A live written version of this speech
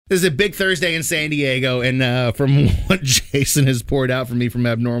This is a big Thursday in San Diego, and from what Jason has poured out for me from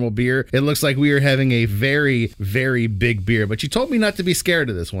Abnormal Beer, it looks like we are having a very, very big beer. But you told me not to be scared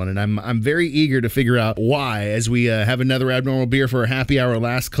of this one, and I'm very eager to figure out why as we have another Abnormal Beer for our happy hour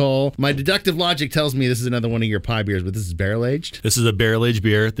last call. My deductive logic tells me this is another one of your pie beers, but this is barrel-aged? This is a barrel-aged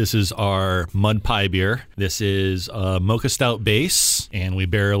beer. This is our mud pie beer. This is a mocha stout base, and we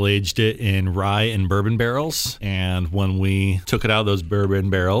barrel-aged it in rye and bourbon barrels. And when we took it out of those bourbon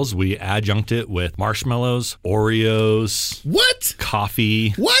barrels, we adjunct it with marshmallows, Oreos, what?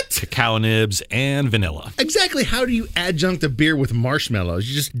 Coffee, what? Cacao nibs, and vanilla. Exactly how do you adjunct a beer with marshmallows?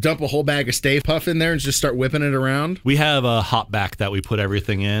 You just dump a whole bag of Stay Puft in there and just start whipping it around? We have a hop back that we put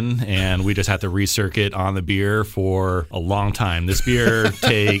everything in, and we just have to recirculate on the beer for a long time. This beer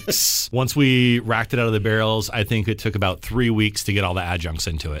takes, once we racked it out of the barrels, I think it took about 3 weeks to get all the adjuncts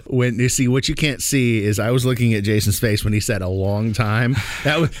into it. When you see, what you can't see is I was looking at Jason's face when he said a long time.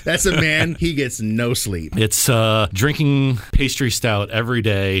 That's a man, he gets no sleep. It's drinking pastry stout every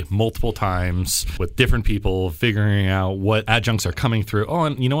day, multiple times, with different people, figuring out what adjuncts are coming through. Oh,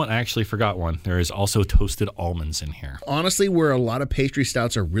 and you know what? I actually forgot one. There is also toasted almonds in here. Honestly, where a lot of pastry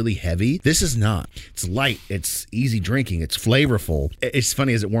stouts are really heavy, this is not. It's light, it's easy drinking, it's flavorful. It's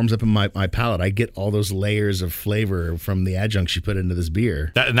funny, as it warms up in my palate, I get all those layers of flavor from the adjuncts you put into this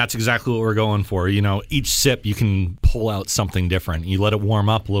beer. And that's exactly what we're going for. You know, each sip you can pull out something different. You let it warm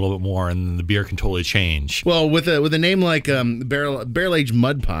up a little bit more, and the beer can totally change. Well, with a name like barrel-aged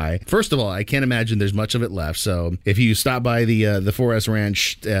mud pie, first of all, I can't imagine there's much of it left. So if you stop by the 4S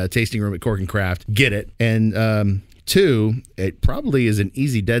Ranch tasting room at Cork and Craft, get it. And two, it probably is an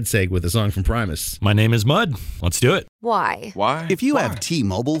easy dead seg with a song from Primus. My name is Mud. Let's do it. Why? Why? If you have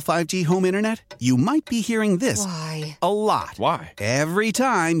T-Mobile 5G home internet, you might be hearing this Why? a lot. Why? Every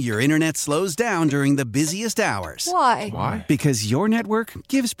time your internet slows down during the busiest hours. Why? Why? Because your network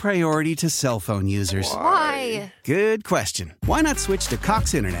gives priority to cell phone users. Why? Good question. Why not switch to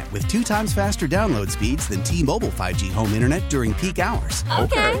Cox Internet with 2 times faster download speeds than T-Mobile 5G home internet during peak hours?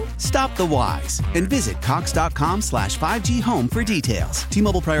 Okay. Stop the whys and visit cox.com/5G home for details.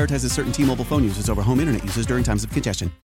 T-Mobile prioritizes certain T-Mobile phone users over home internet users during times of congestion.